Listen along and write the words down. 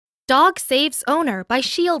Dog saves owner by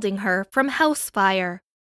shielding her from house fire.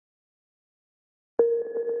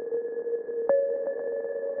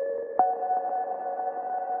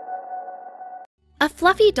 A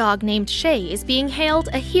fluffy dog named Shay is being hailed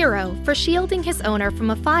a hero for shielding his owner from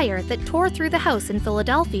a fire that tore through the house in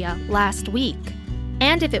Philadelphia last week.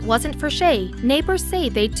 And if it wasn't for Shay, neighbors say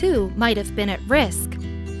they too might have been at risk.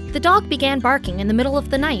 The dog began barking in the middle of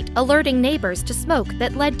the night, alerting neighbors to smoke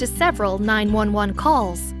that led to several 911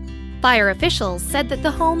 calls. Fire officials said that the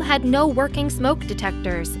home had no working smoke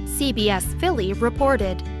detectors, CBS Philly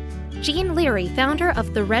reported. Jean Leary, founder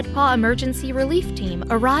of the Red Paw Emergency Relief Team,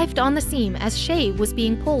 arrived on the scene as Shay was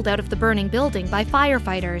being pulled out of the burning building by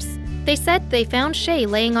firefighters. They said they found Shay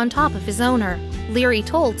laying on top of his owner. Leary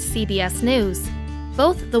told CBS News.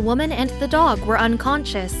 Both the woman and the dog were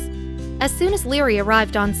unconscious. As soon as Leary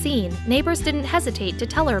arrived on scene, neighbors didn't hesitate to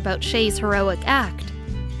tell her about Shay's heroic act.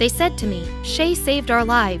 They said to me, "Shay saved our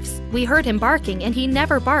lives. We heard him barking and he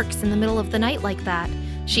never barks in the middle of the night like that,"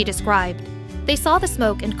 she described. They saw the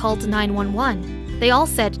smoke and called 911. They all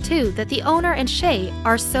said, too, that the owner and Shay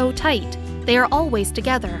are so tight. They are always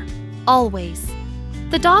together. Always.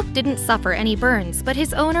 The dog didn't suffer any burns, but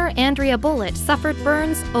his owner, Andrea Bullitt, suffered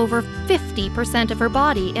burns over 50% of her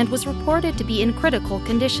body and was reported to be in critical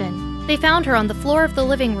condition. They found her on the floor of the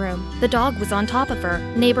living room. The dog was on top of her.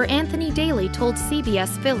 Neighbor Anthony Daly told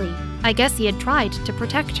CBS Philly. I guess he had tried to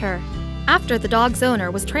protect her. After the dog's owner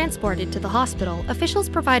was transported to the hospital, officials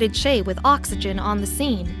provided Shay with oxygen on the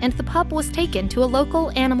scene, and the pup was taken to a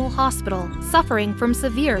local animal hospital, suffering from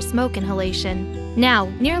severe smoke inhalation. Now,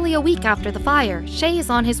 nearly a week after the fire, Shay is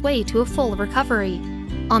on his way to a full recovery.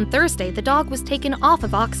 On Thursday, the dog was taken off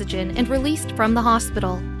of oxygen and released from the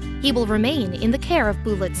hospital. He will remain in the care of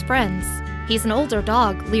Bullitt's friends. He's an older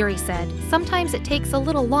dog, Leary said. Sometimes it takes a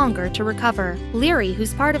little longer to recover. Leary,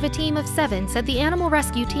 who's part of a team of 7, said the animal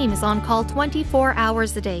rescue team is on call 24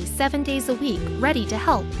 hours a day, 7 days a week, ready to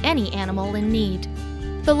help any animal in need.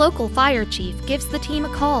 The local fire chief gives the team a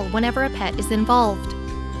call whenever a pet is involved.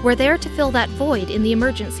 We're there to fill that void in the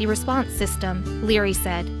emergency response system, Leary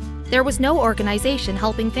said. There was no organization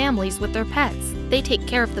helping families with their pets. They take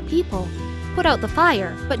care of the people, put out the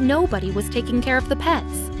fire, but nobody was taking care of the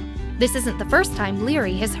pets. This isn't the first time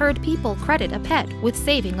Leary has heard people credit a pet with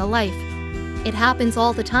saving a life. It happens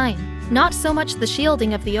all the time. Not so much the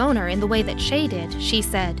shielding of the owner in the way that Shay did, she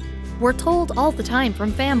said. We're told all the time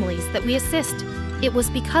from families that we assist. It was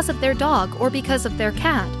because of their dog or because of their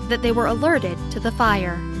cat that they were alerted to the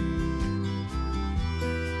fire.